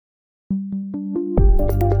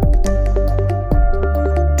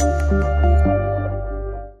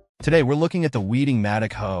Today we're looking at the weeding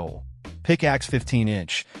Mattock Hoe Pickaxe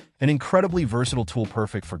 15-inch, an incredibly versatile tool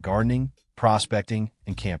perfect for gardening, prospecting,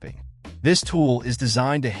 and camping. This tool is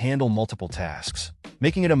designed to handle multiple tasks,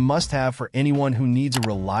 making it a must-have for anyone who needs a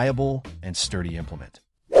reliable and sturdy implement.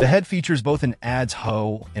 The head features both an adze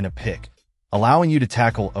hoe and a pick, allowing you to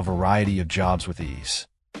tackle a variety of jobs with ease.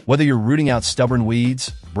 Whether you're rooting out stubborn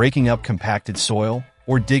weeds, breaking up compacted soil,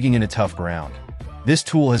 or digging into tough ground, this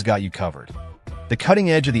tool has got you covered. The cutting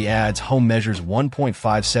edge of the adze hoe measures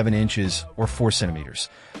 1.57 inches or 4 centimeters,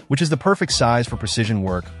 which is the perfect size for precision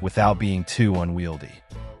work without being too unwieldy.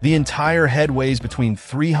 The entire head weighs between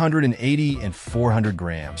 380 and 400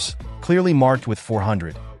 grams, clearly marked with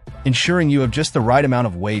 400, ensuring you have just the right amount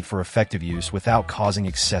of weight for effective use without causing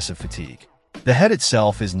excessive fatigue. The head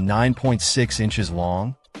itself is 9.6 inches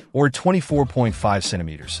long, or 24.5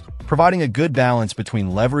 centimeters, providing a good balance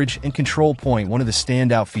between leverage and control point. One of the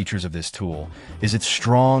standout features of this tool is its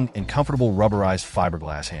strong and comfortable rubberized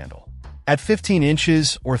fiberglass handle. At 15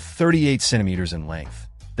 inches or 38 centimeters in length,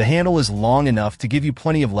 the handle is long enough to give you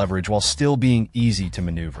plenty of leverage while still being easy to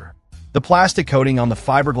maneuver. The plastic coating on the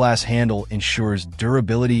fiberglass handle ensures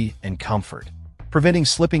durability and comfort, preventing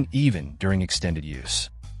slipping even during extended use.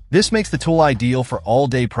 This makes the tool ideal for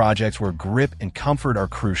all-day projects where grip and comfort are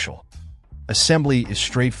crucial. Assembly is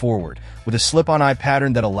straightforward, with a slip-on eye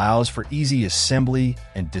pattern that allows for easy assembly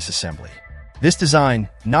and disassembly. This design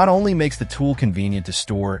not only makes the tool convenient to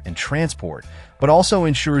store and transport, but also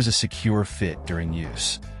ensures a secure fit during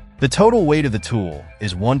use. The total weight of the tool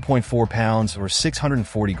is 1.4 pounds or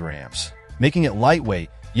 640 grams, making it lightweight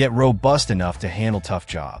yet robust enough to handle tough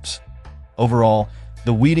jobs. Overall,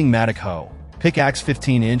 the weeding Mattock Hoe Pickaxe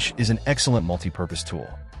 15-inch is an excellent multi-purpose tool.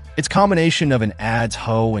 Its combination of an adze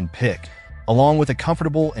hoe and pick, along with a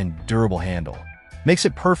comfortable and durable handle, makes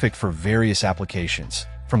it perfect for various applications,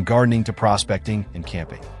 from gardening to prospecting and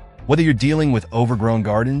camping. Whether you're dealing with overgrown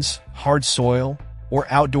gardens, hard soil, or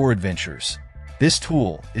outdoor adventures, this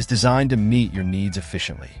tool is designed to meet your needs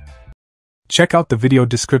efficiently. Check out the video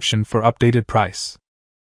description for updated price.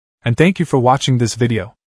 And thank you for watching this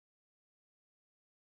video.